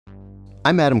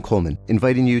I'm Adam Coleman,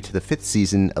 inviting you to the 5th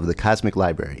season of The Cosmic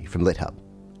Library from LitHub.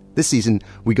 This season,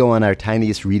 we go on our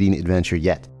tiniest reading adventure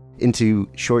yet, into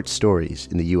short stories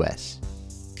in the U.S.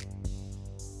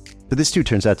 But this too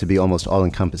turns out to be almost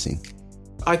all-encompassing.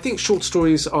 I think short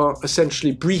stories are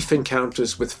essentially brief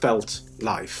encounters with felt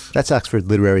life. That's Oxford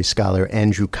literary scholar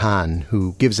Andrew Kahn,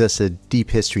 who gives us a deep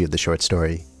history of the short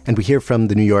story. And we hear from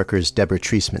The New Yorker's Deborah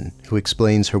Treisman, who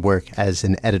explains her work as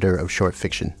an editor of short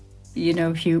fiction. You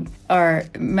know, if you are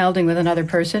melding with another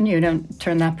person, you don't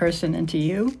turn that person into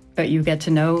you, but you get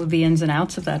to know the ins and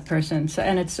outs of that person. So,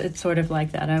 and it's sort of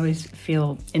like that. I always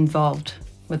feel involved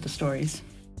with the stories.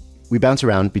 We bounce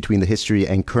around between the history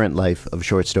and current life of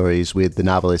short stories with the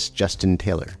novelist Justin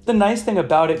Taylor. The nice thing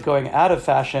about it going out of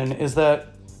fashion is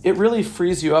that it really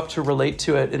frees you up to relate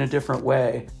to it in a different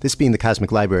way. This being the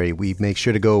Cosmic Library, we make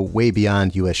sure to go way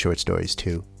beyond U.S. short stories,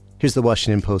 too. Here's the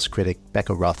Washington Post critic,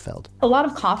 Becca Rothfeld. A lot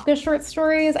of Kafka short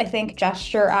stories, I think,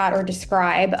 gesture at or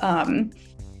describe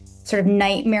sort of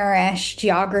nightmarish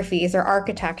geographies or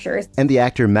architectures. And the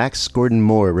actor Max Gordon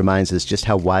Moore reminds us just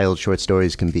how wild short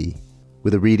stories can be,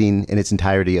 with a reading in its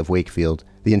entirety of Wakefield,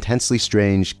 the intensely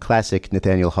strange, classic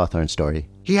Nathaniel Hawthorne story.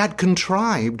 He had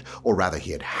contrived, or rather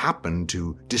he had happened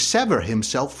to dissever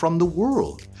himself from the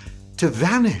world, to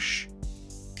vanish.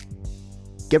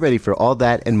 Get ready for all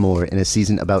that and more in a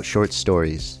season about short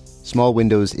stories, small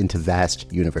windows into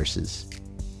vast universes.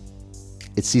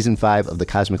 It's season 5 of The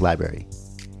Cosmic Library,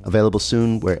 available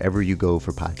soon wherever you go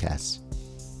for podcasts.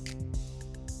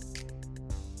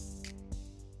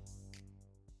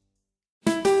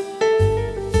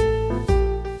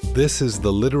 This is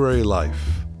The Literary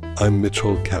Life. I'm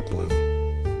Mitchell Kaplan.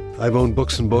 I've owned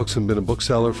books and books and been a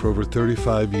bookseller for over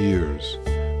 35 years.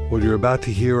 What you're about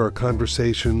to hear are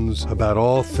conversations about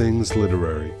all things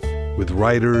literary, with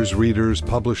writers, readers,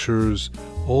 publishers,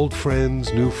 old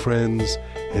friends, new friends,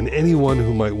 and anyone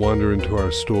who might wander into our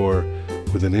store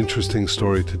with an interesting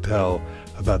story to tell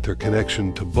about their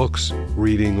connection to books,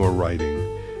 reading, or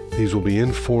writing. These will be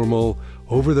informal,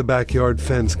 over-the-backyard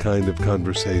fence kind of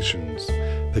conversations,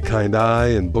 the kind I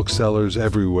and booksellers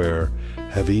everywhere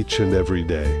have each and every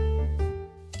day.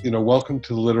 Welcome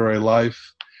to The Literary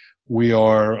Life. We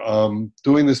are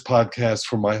doing this podcast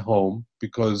from my home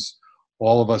because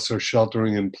all of us are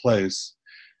sheltering in place.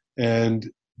 And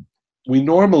we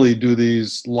normally do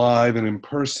these live and in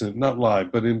person, not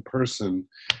live, but in person.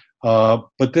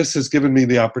 But this has given me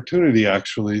the opportunity,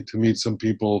 actually, to meet some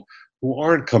people who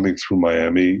aren't coming through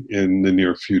Miami in the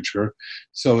near future.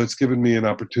 So it's given me an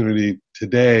opportunity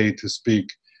today to speak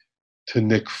to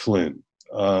Nick Flynn.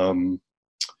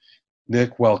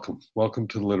 Nick, welcome. Welcome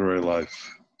to The Literary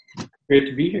Life. Great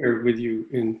to be here with you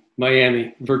in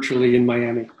Miami, virtually in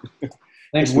Miami.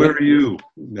 Thanks. Where are you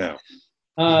now?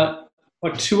 About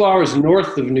 2 hours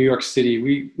north of New York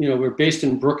City. We're based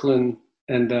in Brooklyn,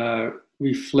 and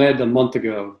we fled a month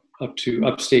ago up to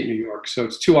upstate New York. So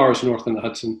it's 2 hours north on the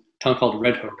Hudson, a town called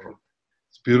Red Hook.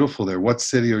 It's beautiful there. What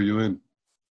city are you in?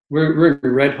 We're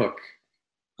in Red Hook.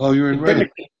 Oh, you're in Red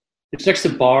Hook. It's next to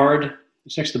Bard.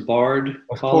 It's next to Bard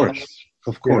College.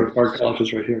 Of course. Yeah, Bard College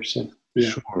is right here. So. Yeah.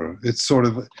 Sure. It's so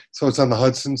it's on the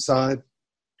Hudson side?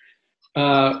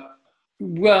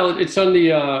 Well, it's on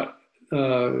the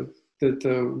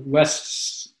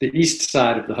west, the east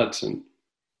side of the Hudson.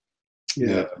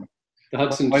 Yeah. The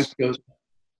Hudson goes.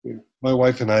 Yeah. My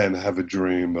wife and I have a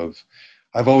dream of,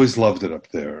 I've always loved it up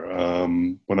there.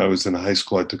 When I was in high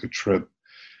school, I took a trip,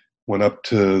 went up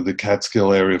to the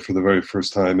Catskill area for the very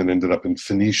first time and ended up in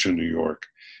Phoenicia, New York.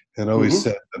 And I always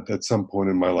said that at some point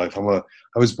in my life, I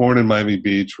was born in Miami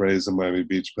Beach, raised in Miami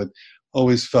Beach, but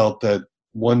always felt that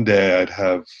one day I'd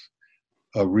have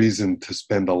a reason to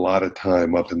spend a lot of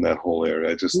time up in that whole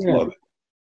area. I just love it.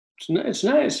 It's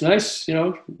nice, nice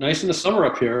in the summer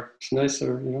up here. It's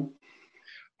nicer,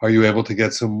 Are you able to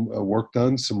get some work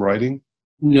done, some writing?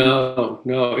 No.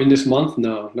 In this month,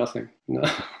 no, nothing. No.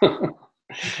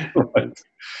 Right.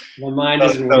 My mind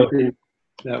isn't working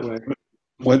that way.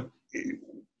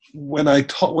 When I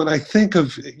think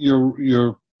of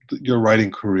your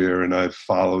writing career, and I've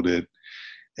followed it,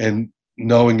 and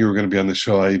knowing you were going to be on the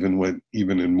show, I even went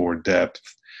in more depth.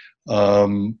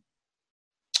 Collage.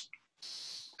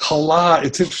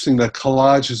 It's interesting that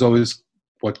collage is always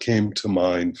what came to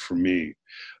mind for me.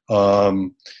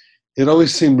 It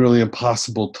always seemed really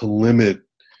impossible to limit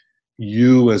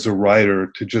you as a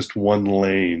writer to just one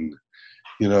lane.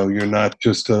 You're not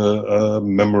just a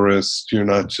memorist, you're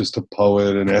not just a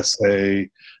poet, an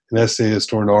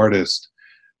essayist, or an artist.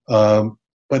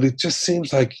 But it just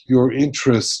seems like your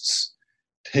interests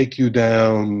take you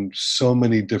down so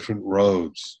many different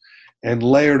roads. And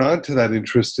layered onto that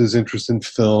interest is interest in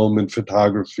film and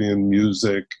photography and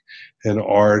music and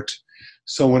art.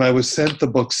 So when I was sent the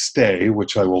book Stay,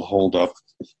 which I will hold up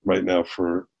right now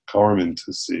for Carmen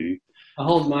to see. I'll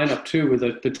hold mine up too with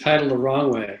the title The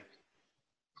Wrong Way.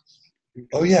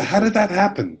 Oh yeah, how did that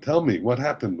happen? Tell me, what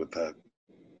happened with that?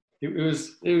 It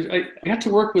was I had to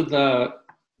work with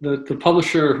the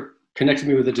publisher connected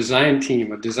me with a design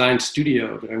team, a design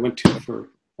studio that I went to for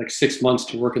like 6 months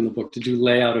to work in the book, to do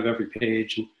layout of every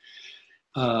page.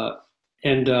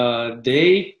 And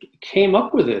they came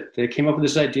up with it. They came up with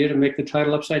this idea to make the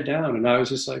title upside down. And I was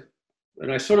just like,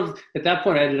 and I sort of, at that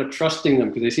point, I ended up trusting them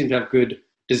because they seemed to have good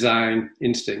design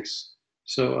instincts.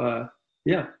 So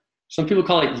yeah, some people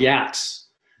call it Yats.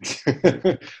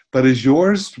 But is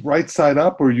yours right side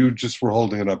up, or you just were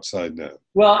holding it upside down?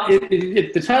 Well,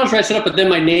 the title's right side up, but then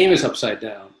my name is upside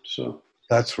down. So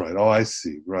that's right. Oh, I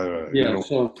see. Right. Yeah. You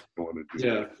don't want to do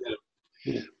that.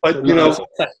 Yeah. But you know,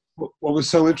 what was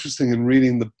so interesting in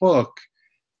reading the book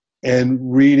and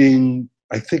reading,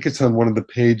 I think it's on one of the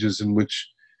pages in which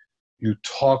you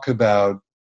talk about,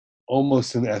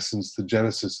 almost in essence, the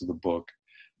genesis of the book.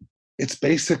 It's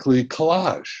basically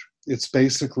collage. It's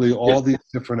basically all these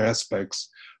different aspects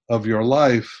of your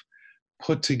life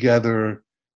put together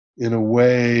in a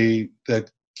way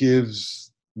that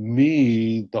gives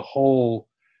me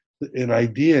an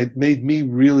idea. It made me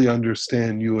really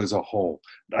understand you as a whole.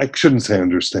 I shouldn't say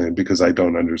understand, because I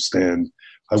don't understand.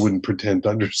 I wouldn't pretend to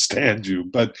understand you,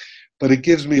 but it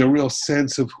gives me a real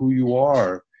sense of who you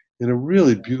are in a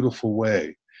really beautiful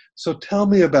way. So tell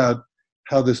me about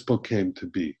how this book came to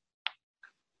be.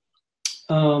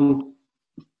 Well,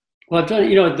 I've done,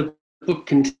 the book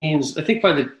contains, I think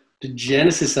by the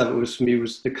genesis of it was, for me,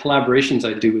 was the collaborations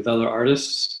I do with other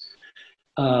artists.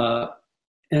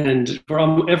 And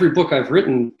from every book I've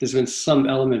written, there's been some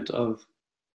element of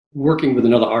working with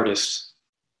another artist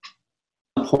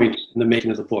at a point in the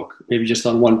making of the book. Maybe just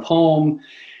on one poem,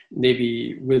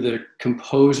 maybe with a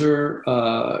composer.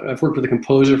 I've worked with a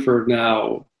composer for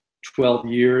now 12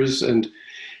 years, and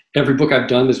every book I've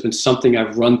done, there's been something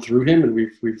I've run through him, and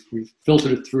we've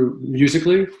filtered it through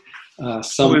musically.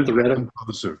 Some Who is the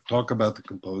composer? Talk about the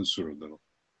composer a little.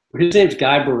 His name's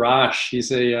Guy Barash.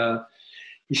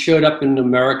 He showed up in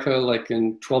America like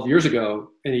in 12 years ago,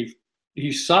 and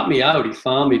he sought me out. He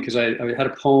found me because I had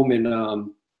a poem in a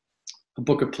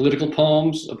book of political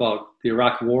poems about the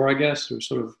Iraq War, I guess. It was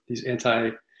sort of these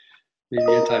anti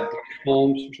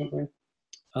poems or something.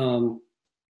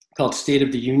 Called State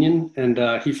of the Union, and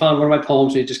he found one of my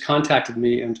poems, and he just contacted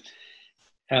me and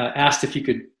asked if he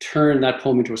could turn that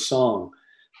poem into a song.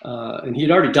 And he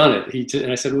had already done it.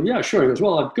 And I said, well, yeah, sure. He goes,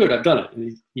 well, good, I've done it.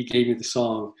 And he gave me the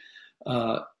song.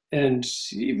 And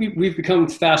we've become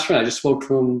fast friends. I just spoke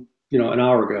to him, an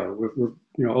hour ago.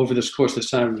 We're over this course of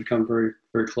this time, we've become very,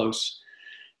 very close.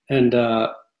 And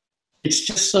it's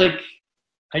just like,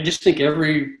 I just think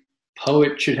every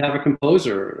poet should have a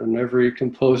composer, and every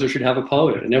composer should have a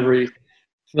poet, and every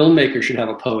filmmaker should have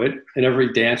a poet, and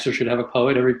every dancer should have a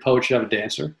poet, every poet should have a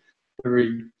dancer.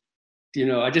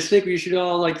 I just think we should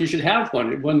all, you should have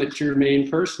one that's your main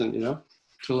person,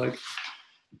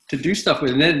 to do stuff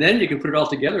with. And then you can put it all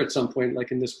together at some point,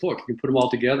 like in this book. You can put them all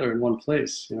together in one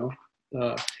place, So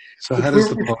how does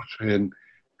the poetry, and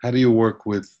how do you work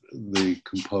with the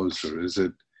composer?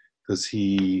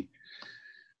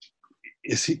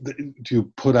 Do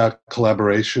you put out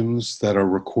collaborations that are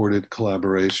recorded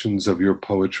collaborations of your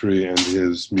poetry and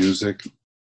his music?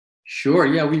 Sure.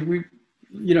 Yeah. We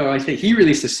I think he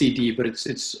released a CD, but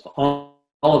it's all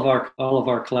of our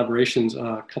collaborations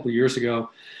a couple of years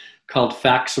ago, called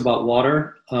Facts About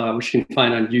Water, which you can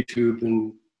find on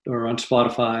YouTube or on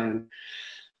Spotify.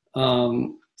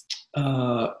 And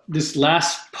this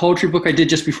last poetry book I did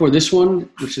just before this one,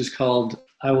 which is called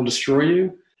I Will Destroy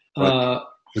You.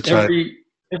 Every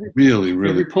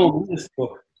poem in this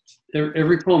book,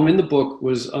 every poem in the book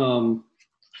was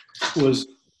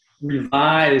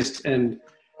revised and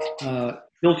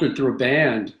filtered through a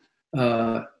band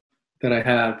that I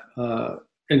have,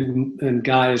 and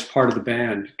Guy is part of the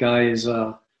band. Guy is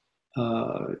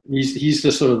he's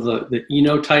the sort of the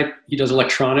Eno type. He does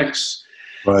electronics.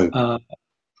 Right.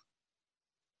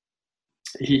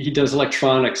 He does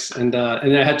electronics, and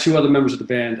I had two other members of the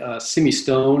band, Simi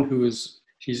Stone,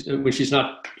 she's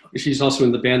also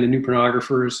in the band The New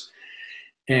Pornographers,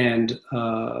 and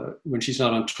when she's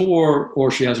not on tour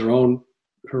or she has her own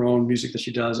music that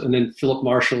she does, and then Philip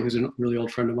Marshall, who's a really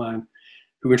old friend of mine,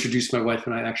 who introduced my wife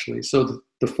and I, actually. So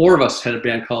the four of us had a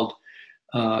band called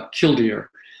Killdeer,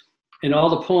 and all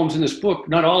the poems in this book,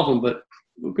 not all of them, but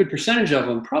a good percentage of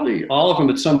them, probably all of them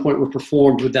at some point were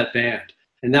performed with that band.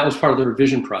 And that was part of the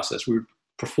revision process. We would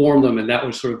perform them, and that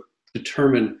would sort of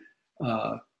determine.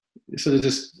 So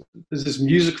there's this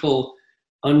musical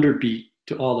underbeat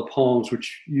to all the poems,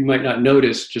 which you might not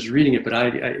notice just reading it, but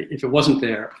if it wasn't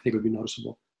there, I think it would be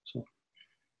noticeable. So.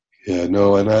 Yeah,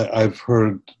 no, and I've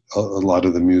heard a lot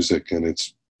of the music, and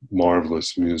it's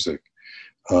marvelous music.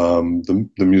 The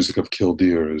music of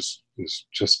Killdeer is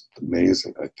just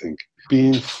amazing, I think.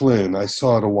 Being Flynn, I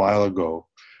saw it a while ago,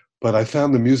 but I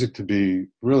found the music to be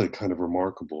really kind of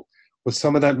remarkable. Was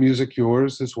some of that music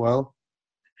yours as well?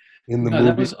 In the movie?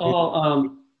 That was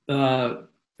all,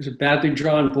 was it Badly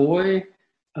Drawn Boy?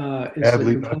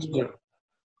 Badly Drawn.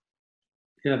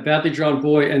 Yeah, Badly Drawn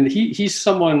Boy. And he's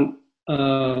someone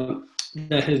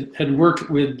that had worked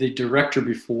with the director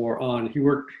before he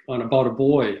worked on About a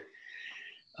Boy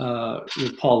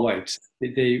with Paul Weitz.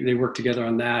 They worked together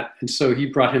on that. And so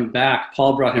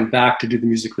Paul brought him back to do the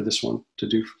music for this one, to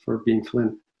do for Being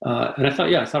Flynn. And I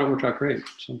thought it worked out great.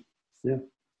 So, yeah.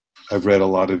 I've read a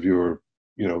lot of your,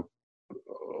 a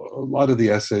lot of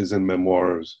the essays and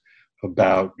memoirs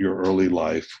about your early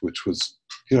life, which was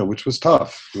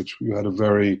tough, which you had a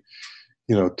very,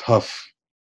 tough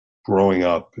growing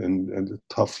up and a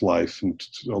tough life, and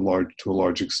to a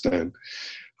large extent.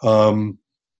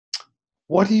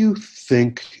 What do you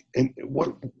think, and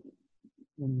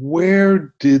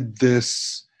where did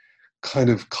this kind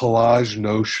of collage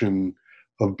notion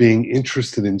of being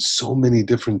interested in so many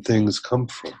different things come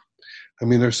from? I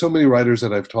mean, there's so many writers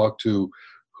that I've talked to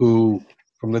who,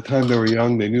 from the time they were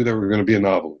young, they knew they were going to be a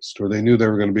novelist, or they knew they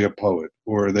were going to be a poet,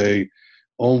 or they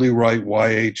only write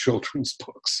YA children's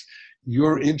books.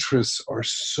 Your interests are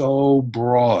so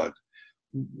broad.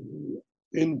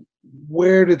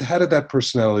 How did that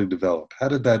personality develop? How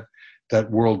did that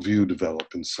worldview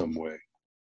develop in some way?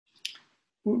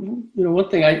 One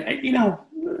thing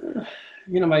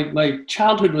my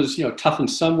childhood was, tough in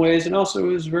some ways, and also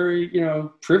it was very,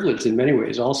 privileged in many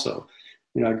ways also.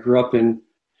 I grew up in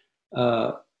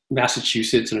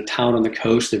Massachusetts, in a town on the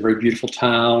coast, a very beautiful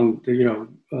town.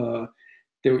 It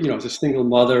was a single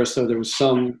mother, so there was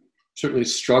some certainly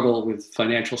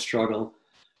financial struggle.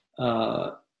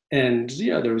 And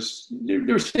there was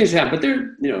things that happened,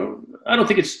 but I don't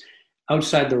think it's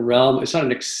outside the realm. It's not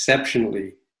an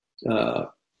exceptionally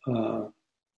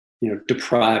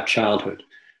deprived childhood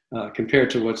compared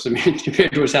to what's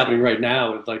happening right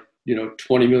now with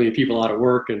 20 million people out of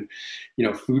work and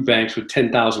food banks with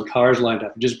 10,000 cars lined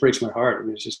up. It just breaks my heart. I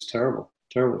mean, it's just terrible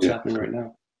what's happening right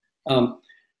now.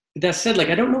 That said,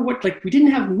 I don't know what, we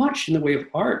didn't have much in the way of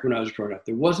art when I was growing up.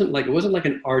 It wasn't like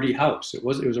an arty house. It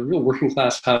was a real working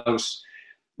class house.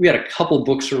 We had a couple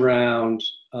books around,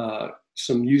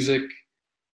 some music.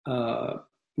 My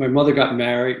mother got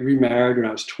remarried when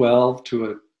I was 12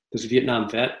 to this Vietnam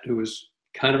vet who was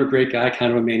kind of a great guy,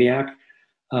 kind of a maniac.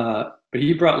 But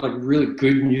he brought really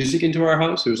good music into our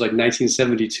house. It was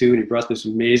 1972, and he brought this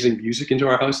amazing music into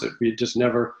our house that we had just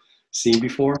never seen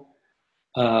before.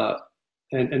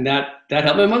 And that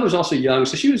helped. My mother was also young,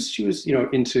 so she was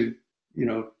into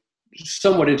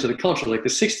somewhat into the culture. Like the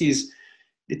 60s,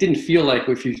 it didn't feel like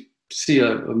if you see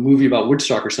a movie about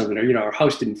Woodstock or something, our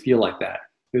house didn't feel like that.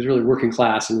 It was really working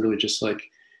class and really just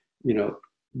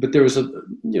but there was the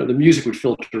music would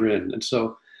filter in. And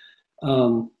so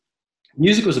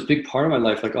music was a big part of my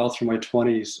life, all through my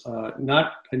 20s.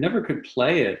 I never could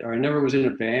play it, or I never was in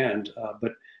a band,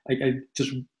 but I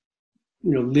just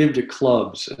lived at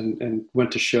clubs and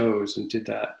went to shows and did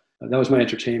that. That was my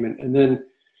entertainment. And then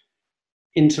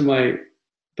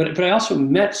but I also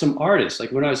met some artists.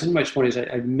 When I was in my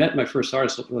 20s, I met my first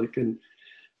artist. I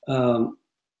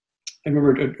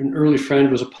remember an early friend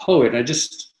was a poet. And I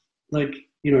just an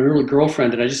early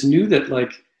girlfriend, and I just knew that I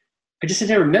just had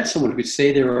never met someone who could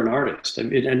say they were an artist.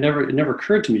 It never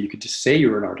occurred to me you could just say you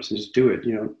were an artist and just do it.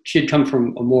 She had come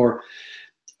from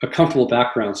a comfortable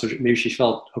background, so maybe she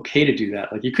felt okay to do that.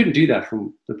 You couldn't do that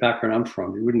from the background I'm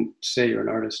from. You wouldn't say you're an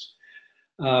artist.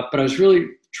 But I was really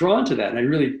drawn to that, and I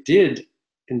really did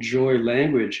enjoy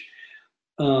language.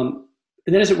 And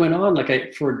then as it went on,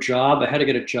 for a job, I had to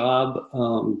get a job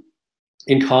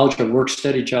in college, a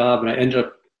work-study job, and I ended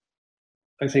up,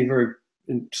 I think, very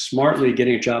smartly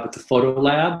getting a job at the photo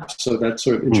lab. So that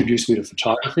sort of introduced me to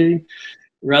photography,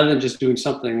 rather than just doing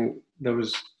something that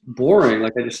was boring. I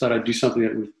just thought I'd do something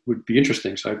that would be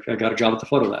interesting. So I got a job at the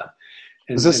photo lab.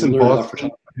 Is this in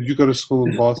Boston? Did you go to school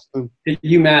in Boston? At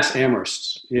UMass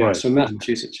Amherst. Yeah, right. So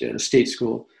Massachusetts, the state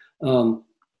school.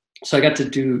 So I got to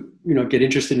get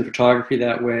interested in photography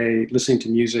that way, listening to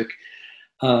music,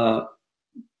 and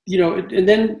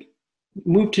then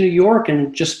moved to New York,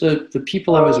 and just the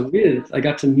people I was with, I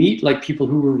got to meet people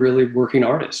who were really working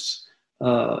artists.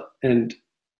 And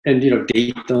and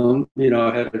date them.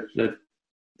 I had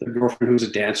a girlfriend who was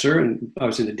a dancer, and I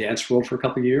was in the dance world for a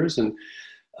couple of years, and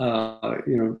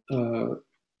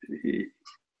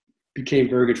became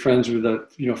very good friends with the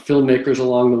filmmakers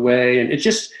along the way, and it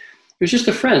was just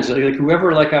the friends, like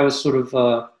whoever, like I was sort of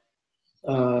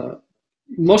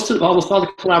almost all the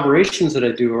collaborations that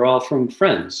I do are all from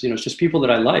friends. It's just people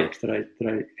that I like, that I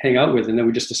hang out with, and then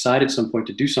we just decided at some point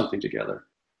to do something together.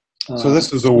 So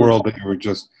this was a world that you were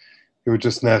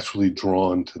just naturally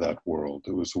drawn to that world.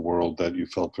 It was a world that you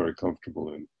felt very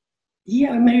comfortable in.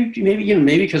 Yeah,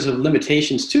 maybe because of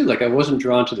limitations too. Like I wasn't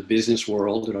drawn to the business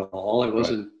world at all. I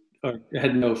wasn't. Right. I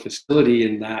had no facility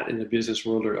in the business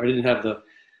world, or I didn't have the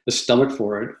stomach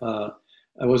for it.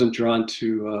 I wasn't drawn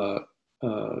to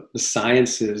the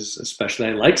sciences, especially.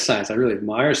 I like science. I really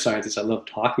admire scientists. I love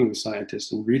talking with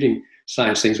scientists and reading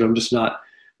science things, but I'm just not.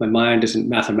 My mind isn't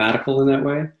mathematical in that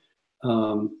way.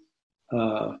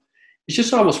 It's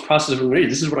just almost process of, hey,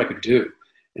 this is what I could do,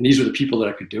 and these are the people that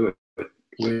I could do it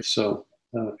with. So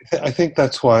I think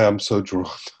that's why I'm so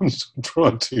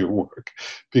drawn to your work,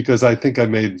 because I think I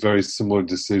made a very similar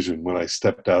decision when I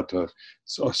stepped out to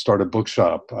start a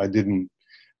bookshop. I knew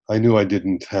I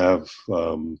didn't have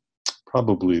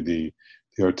probably the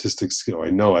artistic skill.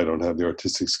 I know I don't have the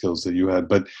artistic skills that you had,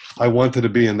 but I wanted to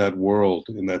be in that world,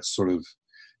 in that sort of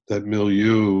that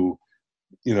milieu,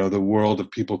 the world of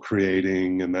people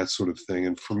creating and that sort of thing.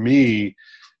 And for me,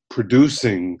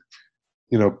 producing,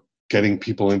 getting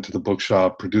people into the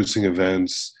bookshop, producing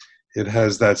events, it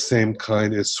has that same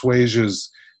kind, it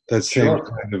assuages that same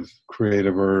kind of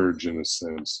creative urge in a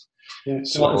sense. Yeah,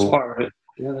 so that's part of it.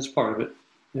 Yeah, that's part of it.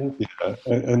 Yeah,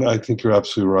 and I think you're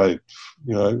absolutely right.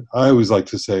 I always like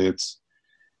to say it's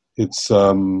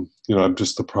I'm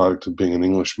just the product of being an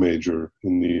English major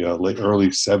in the early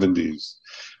 70s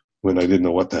when I didn't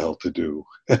know what the hell to do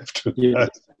after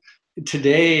that.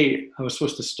 Today, I was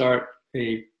supposed to start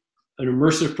an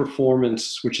immersive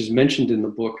performance, which is mentioned in the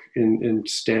book in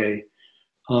Stay,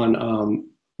 on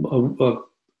a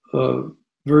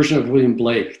version of William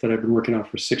Blake that I've been working on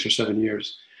for 6 or 7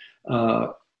 years,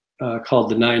 called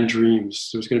The Nine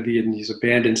Dreams. It was going to be in these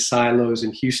abandoned silos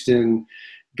in Houston.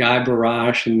 Guy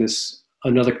Barash and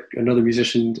another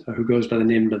musician who goes by the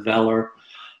name Noveller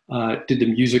did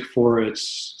the music for it.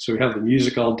 So we have the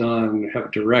music all done. We have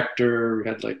a director. We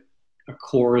had like a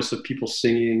chorus of people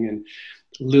singing, and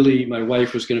Lily, my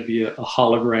wife, was going to be a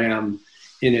hologram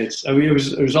in it. I mean, it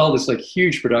was all this like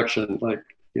huge production. Like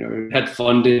it had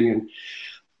funding, and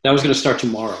that was going to start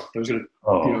tomorrow. That was going to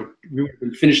we were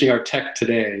finishing our tech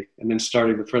today, and then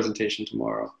starting the presentation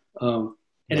tomorrow. And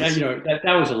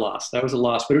that was a loss. That was a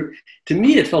loss. But to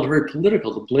me, it felt very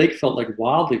political. The Blake felt like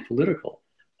wildly political.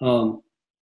 What's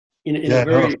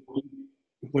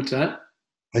that?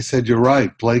 I said you're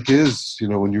right. Blake is,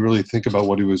 when you really think about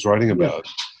what he was writing about,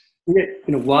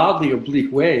 in a wildly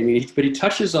oblique way. I mean, but he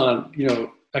touches on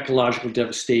ecological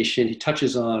devastation. He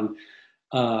touches on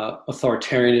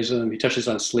authoritarianism. He touches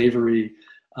on slavery.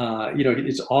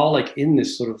 It's all like in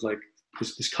this sort of like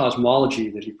this cosmology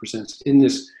that he presents in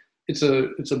this. It's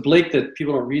a Blake that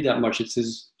people don't read that much. It's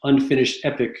his unfinished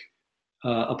epic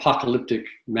apocalyptic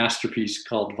masterpiece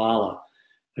called Vala.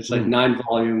 It's like 9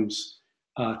 volumes,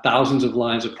 thousands of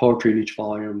lines of poetry in each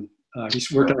volume.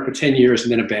 He's worked on it for 10 years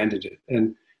and then abandoned it.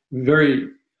 And very,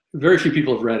 very few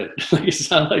people have read it. Like it's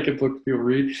not like a book people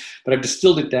read, but I've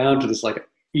distilled it down to this, like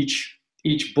each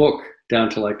book down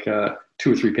to like 2 or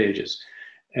 3 pages.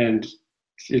 And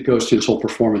it goes to this whole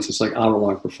performance. It's like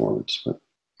hour-long performance. But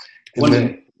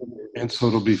and so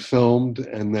it'll be filmed,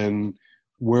 and then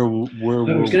where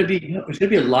it's going to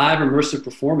be a live immersive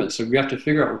performance. So we have to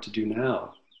figure out what to do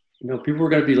now. People were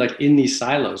going to be like in these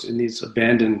silos, in these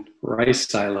abandoned rice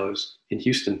silos in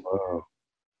Houston,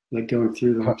 like going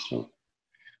through them.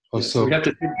 So we have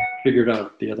to figure it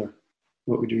out.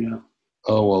 What we do now.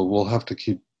 Oh well, we'll have to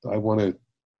keep. I'll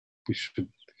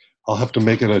have to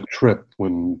make it a trip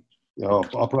when.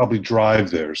 I'll probably drive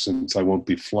there since I won't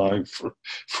be flying for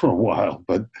a while.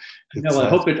 But I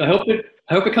hope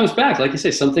it comes back. Like you say,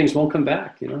 some things won't come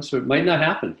back. So it might not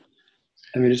happen.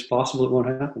 I mean, it's possible it won't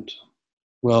happen.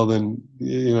 Well, then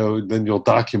then you'll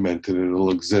document it. It'll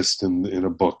exist in a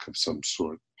book of some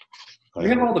sort. I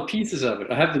have all the pieces of it.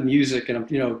 I have the music, and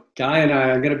Guy and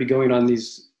I'm going to be going on a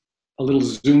little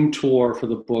Zoom tour for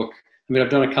the book. I mean, I've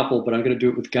done a couple, but I'm going to do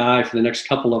it with Guy for the next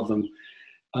couple of them.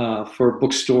 For a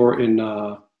bookstore in,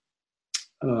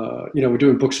 we're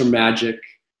doing Books Are Magic.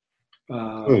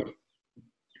 We're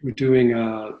doing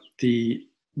the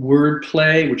Word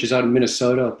Play, which is out in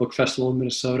Minnesota, a book festival in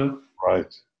Minnesota.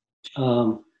 Right.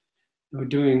 We're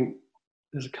doing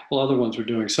there's a couple other ones we're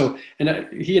doing. So, and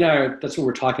he and I are, that's what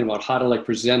we're talking about, how to like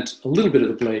present a little bit of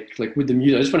the Blake, like with the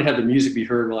music. I just want to have the music be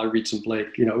heard while I read some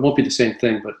Blake. You know, it won't be the same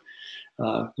thing, but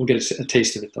we'll get a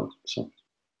taste of it though. So.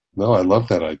 No, I love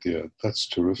that idea. That's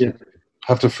terrific. Yeah.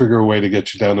 Have to figure a way to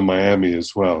get you down to Miami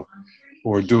as well,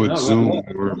 or do it Zoom,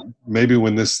 or maybe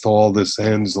when all this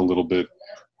ends a little bit,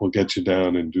 we'll get you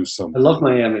down and do something. I love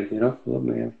Miami. You know, I love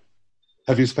Miami.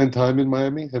 Have you spent time in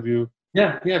Miami? Have you?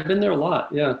 Yeah, I've been there a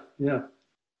lot. Yeah.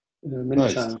 Many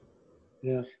Nice. times.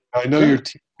 Yeah. I know you're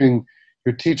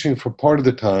teaching for part of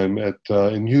the time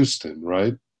in Houston,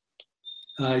 right?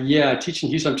 Yeah, I teach in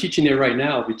Houston. I'm teaching there right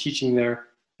now. I'll be teaching there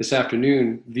this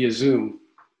afternoon via Zoom.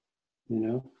 You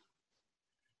know.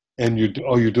 And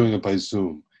you're doing it by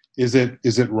Zoom. Is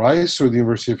it Rice or the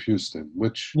University of Houston?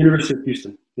 Which University of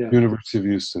Houston? Yeah. University of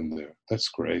Houston. There. That's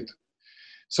great.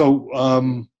 So,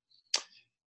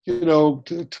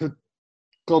 to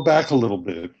go back a little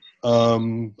bit,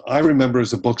 I remember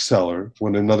as a bookseller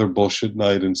when Another Bullshit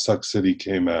Night in Suck City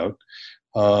came out.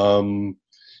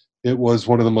 It was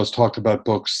one of the most talked about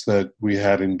books that we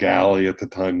had in Galley at the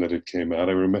time that it came out.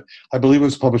 I believe it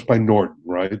was published by Norton,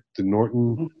 right? The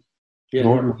Norton. Mm-hmm. Yeah,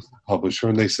 Norton was the publisher,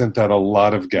 and they sent out a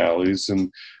lot of galleys,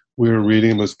 and we were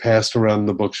reading. It was passed around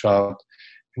the bookshop.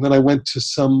 And then I went to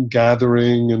some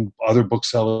gathering, and other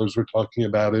booksellers were talking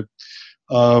about it.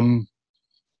 And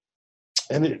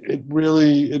it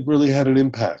really had an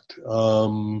impact.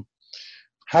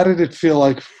 How did it feel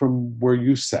like from where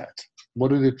you sat?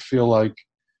 What did it feel like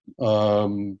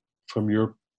from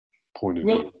your point of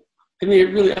view? Well, I mean,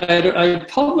 it really. I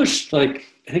published I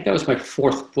think that was my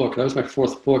fourth book.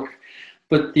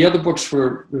 But the other books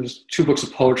there was 2 books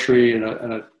of poetry and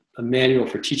a manual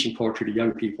for teaching poetry to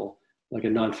young people, like a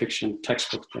nonfiction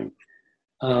textbook thing.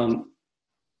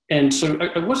 And so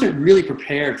I wasn't really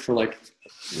prepared for like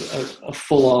a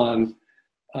full-on,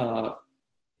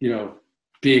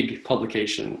 big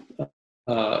publication.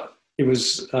 It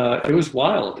was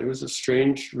wild. It was a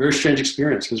very strange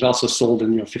experience. It was also sold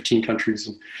in 15 countries,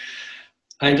 and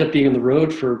I ended up being on the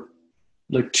road for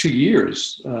like 2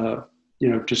 years.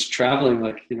 Just traveling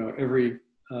every.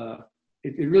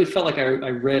 It really felt like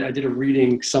I did a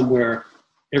reading somewhere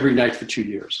every night for 2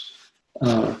 years,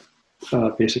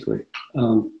 basically.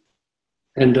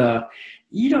 It's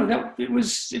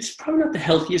probably not the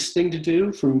healthiest thing to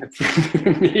do for me.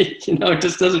 It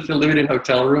just doesn't feel living in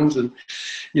hotel rooms and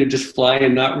just flying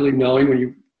and not really knowing when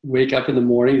you wake up in the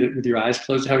morning with your eyes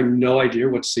closed, having no idea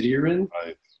what city you're in.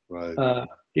 Right.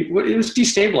 It was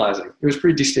destabilizing. It was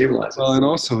pretty destabilizing. Well, and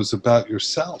also it was about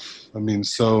yourself. I mean,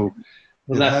 so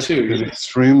that too. Been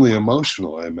extremely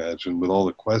emotional, I imagine, with all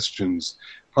the questions.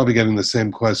 Probably getting the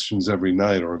same questions every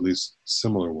night, or at least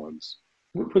similar ones.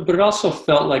 But it also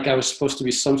felt like I was supposed to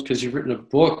be because you've written a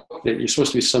book that you're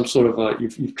supposed to be some sort of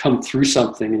you've come through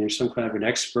something and you're some kind of an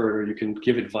expert, or you can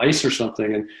give advice or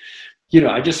something. And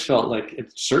I just felt like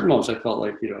at certain moments I felt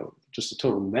like just a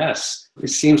total mess. It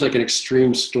seems like an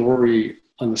extreme story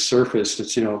on the surface.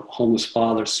 It's homeless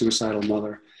father, suicidal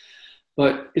mother,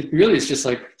 but it really is just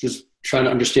trying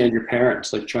to understand your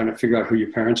parents, like trying to figure out who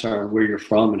your parents are and where you're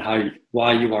from and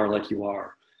why you are like you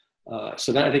are.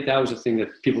 So I think that was a thing that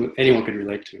anyone could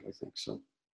relate to, I think. So.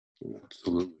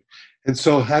 Absolutely. And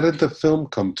so how did the film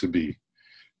come to be?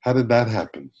 How did that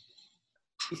happen?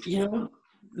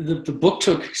 The book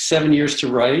took 7 years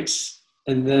to write.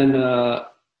 And then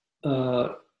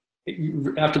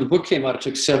after the book came out, it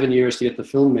took 7 years to get the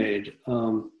film made.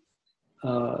 And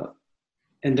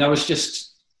that was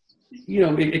just,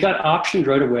 it got optioned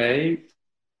right away.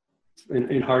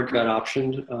 And hard got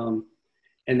optioned.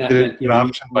 And that Did it get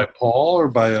optioned by Paul or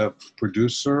by a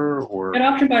producer? Or got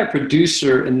optioned by a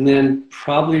producer, and then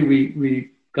probably we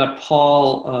got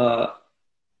Paul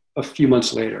a few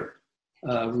months later. We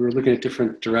were looking at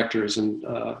different directors, and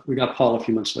we got Paul a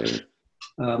few months later.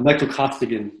 Michael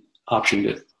Costigan optioned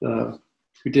it.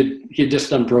 He had just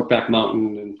done Brokeback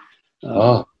Mountain,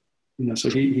 and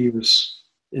so he was,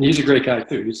 and he's a great guy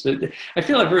too. I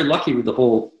feel like very lucky with the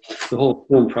whole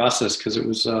film process, because it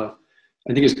was.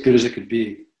 I think as good as it could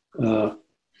be. I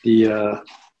think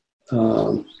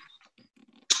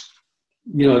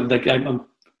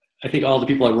all the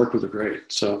people I worked with are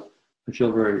great. So I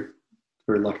feel very,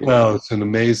 very lucky. Well, it's an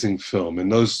amazing film,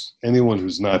 and anyone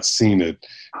who's not seen it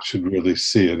should really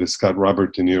see it. It's got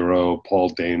Robert De Niro, Paul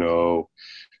Dano,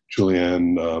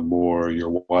 Julianne Moore.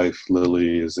 Your wife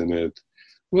Lily is in it.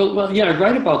 Well, yeah. I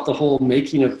write about the whole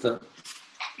making of the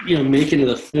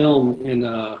film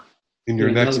in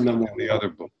your next memoir, in the other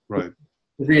book, right?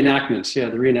 The reenactments, the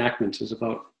reenactments is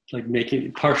about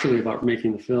partially about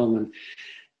making the film, and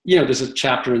there's a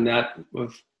chapter in that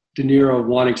of De Niro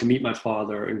wanting to meet my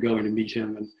father and going to meet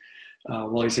him, and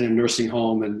while he's in a nursing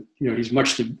home, and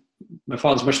my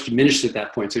father's much diminished at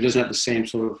that point, so he doesn't have the same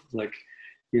sort of like,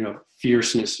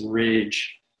 fierceness and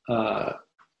rage.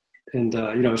 It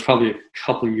was probably a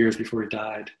couple of years before he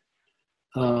died.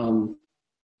 But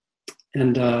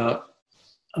De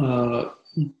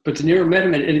Niro met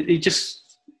him, and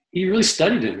he really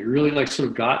studied him. He really like sort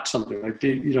of got something. Like,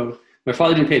 my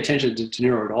father didn't pay attention to De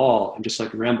Niro at all, and just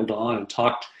like rambled on and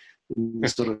talked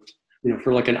sort of,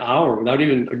 for like an hour without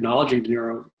even acknowledging De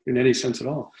Niro in any sense at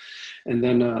all. And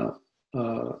then,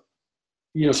 so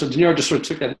De Niro just sort of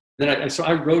took that. Then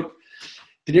I wrote.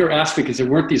 De Niro asked me, because there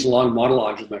weren't these long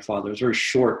monologues with my father. It was very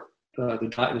short.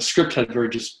 The script had De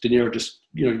Niro just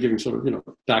giving sort of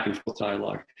back and forth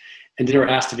dialogue. And De Niro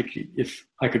asked if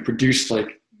I could produce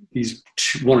like these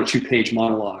 1 or 2 page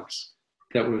monologues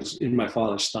that was in my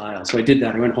father's style. So I did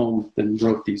that. I went home and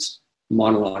wrote these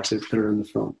monologues that are in the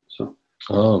film. So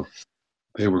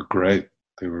they were great.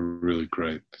 They were really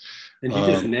great. And he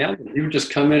just nailed them. He would just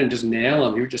come in and just nail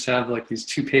them. He would just have like these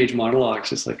 2 page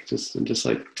monologues, just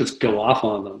go off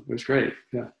on them. It was great.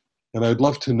 Yeah. And I'd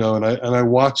love to know, and I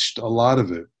watched a lot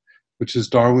of it, which is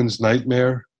Darwin's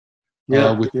Nightmare,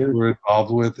 which you were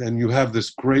involved with, and you have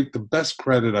this the best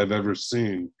credit I've ever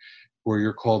seen, where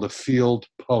you're called a field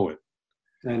poet.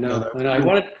 I know. And I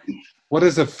wanted. What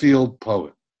is a field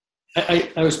poet?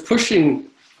 I was pushing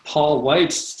Paul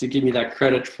Weitz to give me that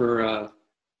credit for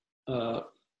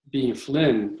being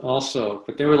Flynn also,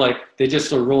 but they just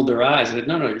sort of rolled their eyes and said,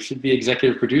 no, you should be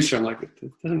executive producer. I'm like,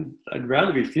 I'd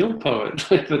rather be field poet.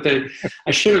 But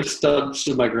I should have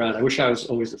stood my ground. I wish I was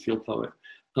always a field poet.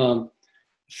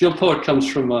 Field poet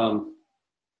comes from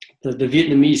the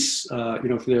Vietnamese,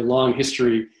 for their long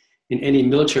history in any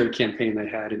military campaign they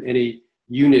had, in any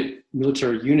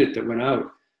military unit that went out,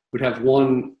 would have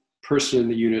one person in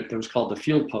the unit that was called the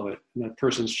field poet. And that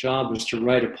person's job was to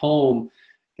write a poem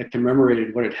that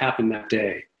commemorated what had happened that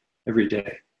day, every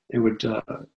day, and would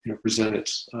present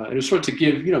it. It was sort of to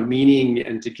give meaning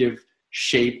and to give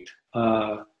shape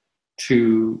to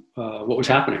what was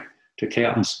happening, to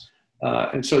chaos.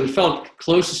 And so it felt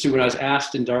closest to when I was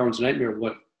asked in Darwin's Nightmare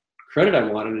what credit I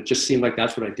wanted. It just seemed like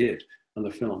that's what I did on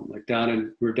the film. Like we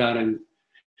were down in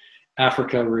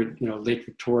Africa, we're Lake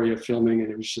Victoria filming, and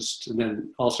it was just, and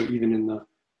then also even in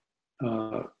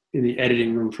the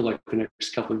editing room for like the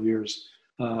next couple of years.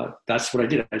 That's what I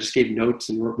did. I just gave notes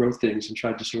and wrote things and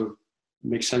tried to sort of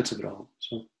make sense of it all.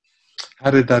 So,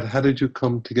 how did you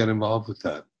come to get involved with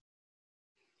that?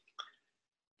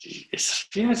 It's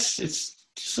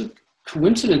just like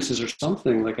coincidences or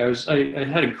something. Like I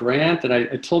had a grant, and I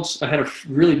had a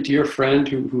really dear friend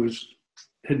who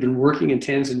had been working in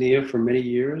Tanzania for many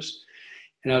years,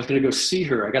 and I was going to go see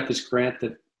her. I got this grant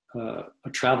a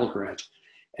travel grant,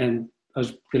 and I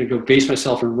was going to go base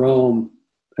myself in Rome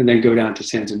and then go down to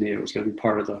Tanzania. It was going to be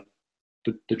part of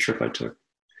the trip I took.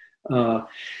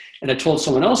 And I told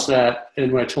someone else that,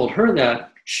 and when I told her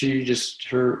that,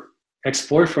 her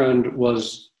ex-boyfriend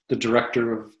was the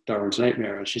director of Darwin's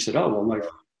Nightmare. And she said, oh, well,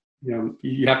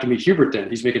 you have to meet Hubert then.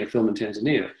 He's making a film in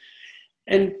Tanzania.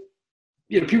 And,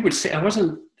 people would say, I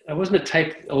wasn't a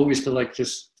type always to like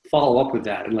just follow up with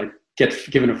that and like get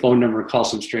given a phone number and call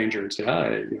some stranger and say,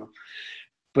 hi,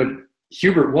 But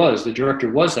Hubert the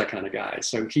director was that kind of guy.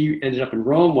 So he ended up in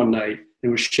Rome one night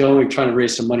and was trying to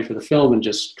raise some money for the film, and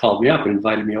just called me up and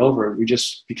invited me over. And we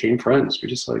just became friends.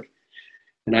 And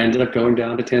I ended up going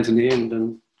down to Tanzania and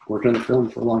then working on the film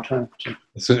for a long time.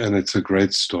 So. And it's a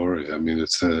great story. I mean,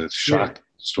 it's a shocking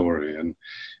story, and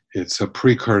it's a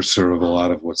precursor of a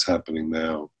lot of what's happening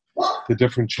now. The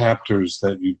different chapters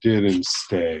that you did in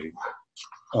Stay,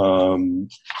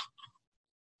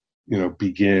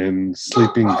 Begin,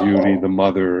 Sleeping Beauty, the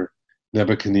mother,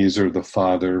 Nebuchadnezzar, the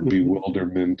father,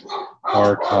 Bewilderment,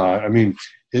 Archive. I mean,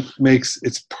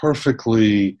 it's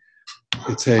perfectly,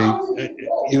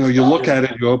 you look at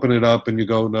it, you open it up and you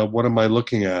go, now what am I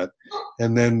looking at?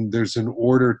 And then there's an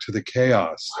order to the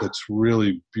chaos that's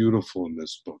really beautiful in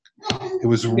this book. It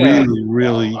was really,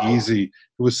 really easy.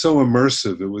 It was so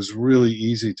immersive. It was really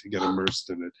easy to get immersed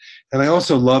in it. And I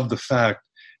also love the fact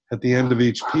at the end of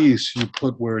each piece, you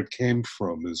put where it came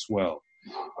from as well,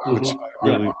 which I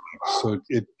really like. So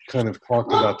it kind of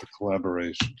talked about the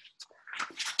collaboration.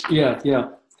 Yeah. It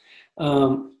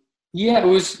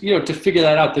was, to figure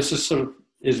that out, this is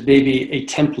maybe a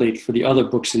template for the other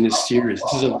books in this series.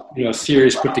 This is a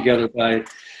series put together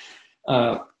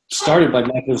started by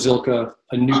Michael Zilka,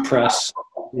 a new press.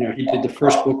 He did, the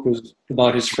first book was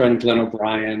about his friend Glenn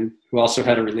O'Brien, who also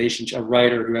had a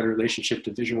writer who had a relationship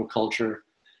to visual culture.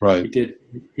 Right. He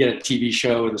had a TV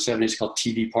show in the 70s called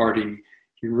TV Party.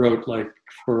 He wrote like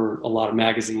for a lot of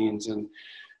magazines and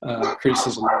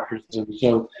criticism.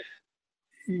 So,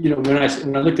 when I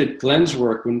looked at Glenn's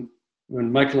work, when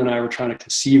Michael and I were trying to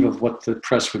conceive of what the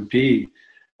press would be,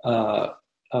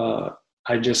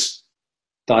 I just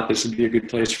thought this would be a good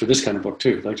place for this kind of book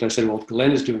too. Like I said, well,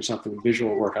 Glenn is doing something with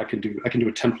visual work. I can do a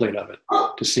template of it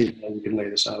to see how we can lay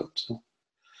this out. So.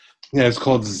 Yeah, it's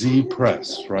called Z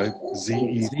Press, right?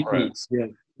 Z Press. Yeah,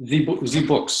 Z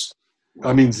Books.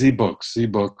 I mean Z Books.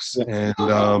 Yeah.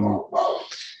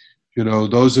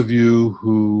 And those of you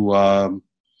who are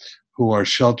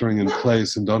sheltering in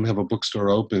place and don't have a bookstore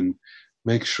open,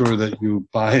 make sure that you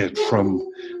buy it from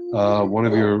one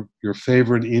of your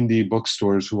favorite indie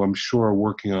bookstores who I'm sure are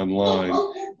working online.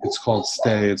 It's called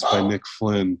Stay. It's by Nick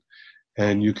Flynn.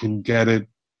 And you can get it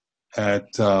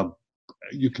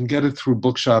through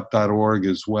bookshop.org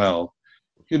as well.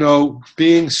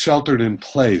 Being sheltered in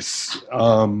place,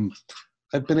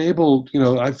 I've been able,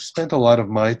 I've spent a lot of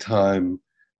my time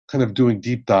kind of doing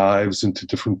deep dives into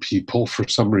different people for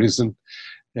some reason.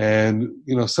 And,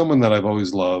 someone that I've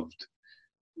always loved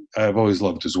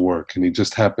his work, and he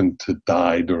just happened to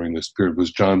die during this period,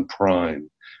 was John Prine.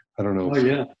 I don't know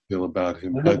you feel about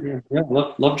him.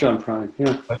 Love John Prine,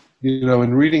 yeah. But,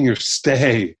 in reading your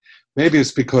Stay, maybe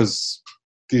it's because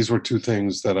these were two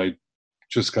things that I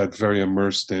just got very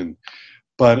immersed in.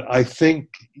 But I think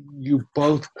you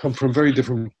both come from very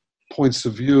different points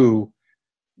of view.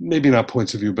 Maybe not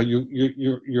points of view, but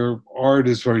your art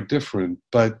is very different.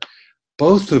 But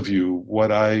both of you,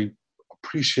 what I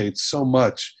appreciate so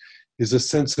much is a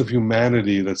sense of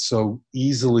humanity that's so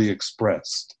easily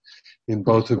expressed in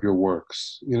both of your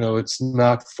works. It's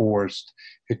not forced.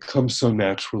 It comes so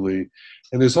naturally.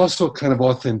 And there's also a kind of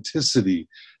authenticity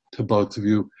to both of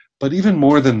you. But even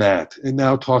more than that, and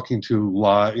now talking to you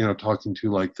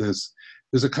like this,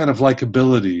 there's a kind of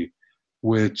likability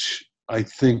which I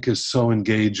think is so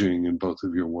engaging in both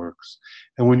of your works.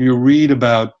 And when you read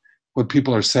about what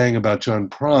people are saying about John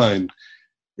Prine,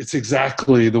 it's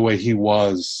exactly the way he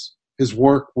was. His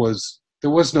work there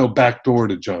was no back door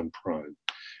to John Prine,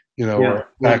 or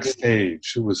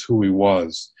backstage. It was who he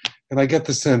was. And I get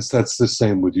the sense that's the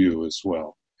same with you as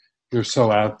well. You're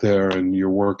so out there and your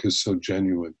work is so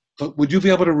genuine. But would you be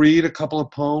able to read a couple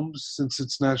of poems since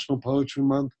it's National Poetry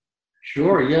Month?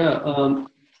 Sure, yeah.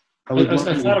 I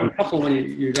thought of a couple when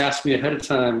you'd asked me ahead of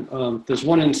time. There's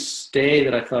one in Stay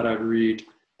that I thought I'd read,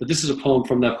 but this is a poem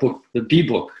from that book, the B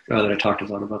book that I talked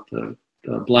about the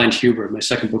Blind Hubert, my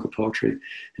second book of poetry.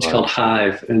 It's called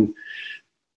Hive. And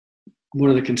one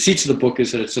of the conceits of the book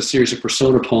is that it's a series of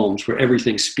persona poems where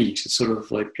everything speaks. It's sort of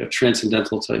like a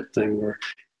transcendental type thing where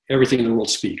everything in the world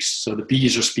speaks. So the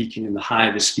bees are speaking, and the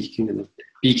hive is speaking, and the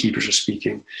beekeepers are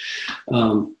speaking.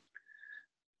 What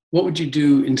would you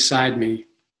do inside me?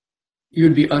 You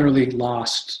would be utterly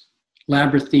lost.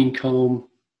 Labyrinthine comb,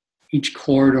 each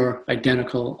corridor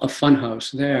identical, a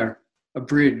funhouse there, a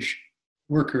bridge,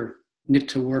 worker, knit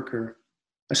to worker,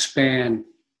 a span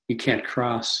you can't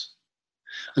cross.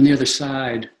 On the other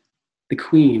side, the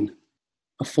queen,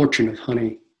 a fortune of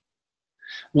honey.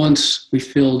 Once we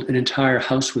filled an entire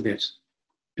house with it,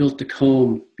 built the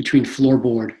comb between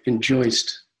floorboard and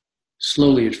joist,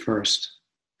 slowly at first.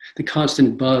 The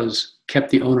constant buzz kept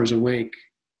the owners awake,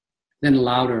 then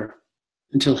louder,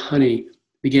 until honey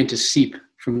began to seep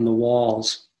from the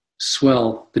walls,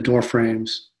 swell the door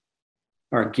frames.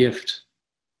 Our gift.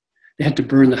 They had to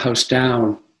burn the house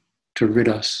down to rid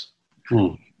us.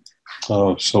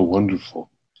 Oh, so wonderful.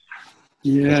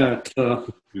 Yeah,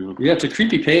 it's a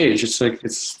creepy page. It's strange.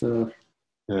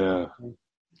 When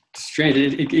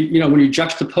you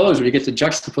juxtapose, when you get to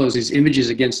juxtapose these images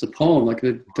against the poem, like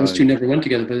those two never went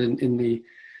together. But in the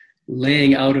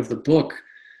laying out of the book,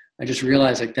 I just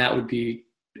realized it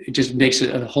just makes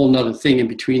it a whole nother thing in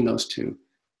between those two.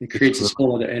 It creates this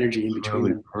whole other energy in between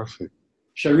them. Perfect.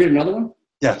 Should I read another one?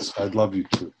 Yes, I'd love you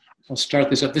to. I'll start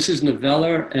this up. This is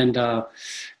Novella and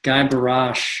Guy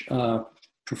Barash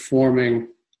performing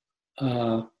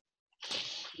the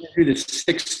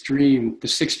sixth dream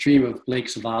of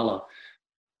Blake's Vala.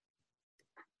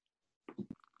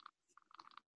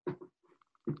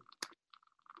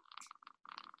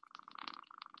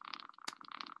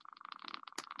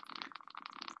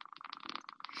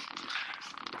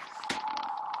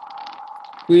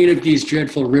 Queen of these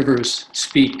dreadful rivers,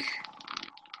 speak,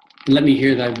 and let me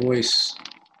hear thy voice.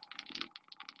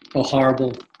 O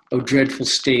horrible, O dreadful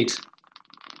state,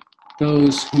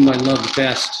 those whom I loved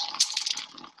best,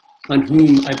 on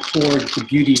whom I poured the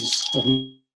beauties of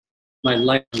my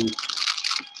life.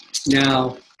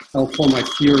 Now I'll pour my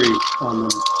fury on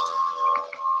them.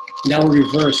 And I will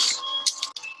reverse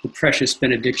the precious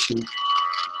benediction.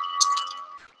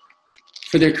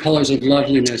 For their colors of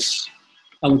loveliness,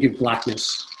 I will give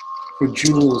blackness. For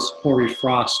jewels, hoary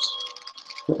frost.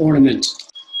 For ornament,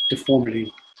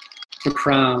 deformity. For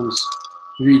crowns,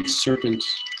 wreathed serpents.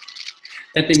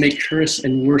 That they may curse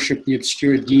and worship the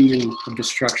obscure demon of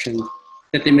destruction.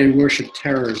 That they may worship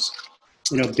terrors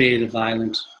and obey the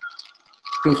violent.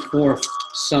 Go forth,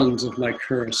 sons of my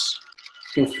curse.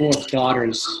 Go forth,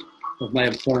 daughters of my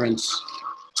abhorrence.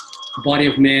 The body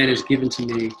of man is given to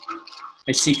me.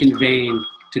 I seek in vain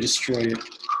to destroy it.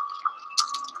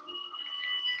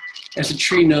 As a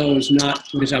tree knows not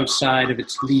what is outside of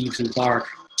its leaves and bark,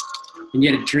 and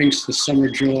yet it drinks the summer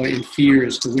joy and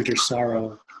fears the winter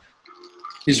sorrow.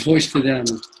 His voice to them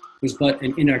was but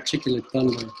an inarticulate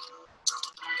thunder,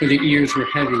 for their ears were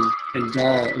heavy and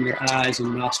dull, and their eyes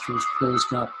and nostrils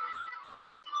closed up.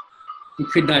 He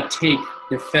could not take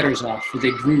their fetters off, for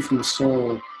they grew from the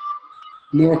soul,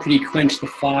 nor could he quench the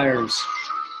fires,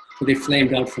 for they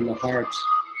flamed out from the heart,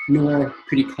 nor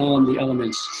could he calm the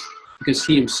elements, because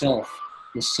he himself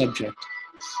was subject.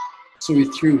 So he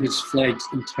threw his flight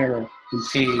in terror, in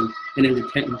pain, and in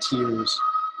repentant tears.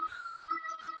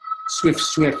 Swift,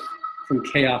 swift, from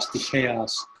chaos to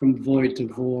chaos, from void to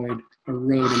void, a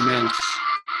road immense,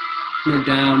 nor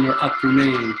down nor up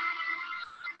remain.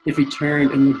 If he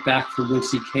turned and looked back from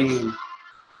whence he came,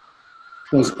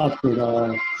 goes upward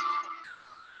all.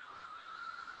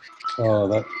 Oh,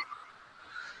 that's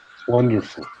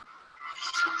wonderful.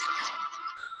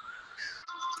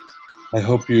 I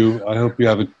hope you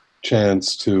have a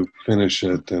chance to finish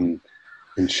it and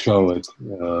show it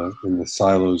in the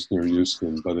silos near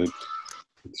Houston. But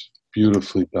it's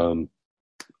beautifully done.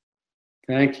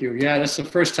 Thank you. Yeah, that's the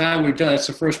first time we've done. That's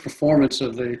the first performance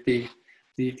of the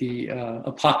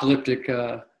apocalyptic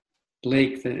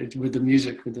Blake with the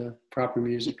music, with the proper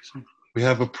music. So. We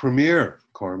have a premiere,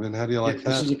 Carmen. How do you like that?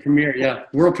 This is a premiere, yeah.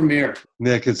 World premiere.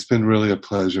 Nick, it's been really a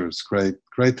pleasure. It's great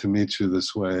to meet you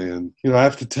this way. And, I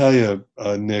have to tell you,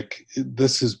 Nick,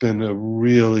 this has been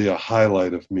really a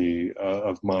highlight of me,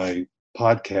 of my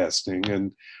podcasting.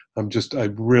 And I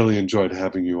really enjoyed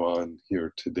having you on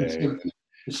here today.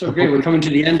 It's so great. We're coming to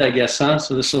the end, I guess, huh?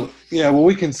 So this will... Yeah, well,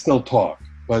 we can still talk.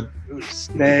 But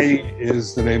Stay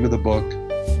is the name of the book.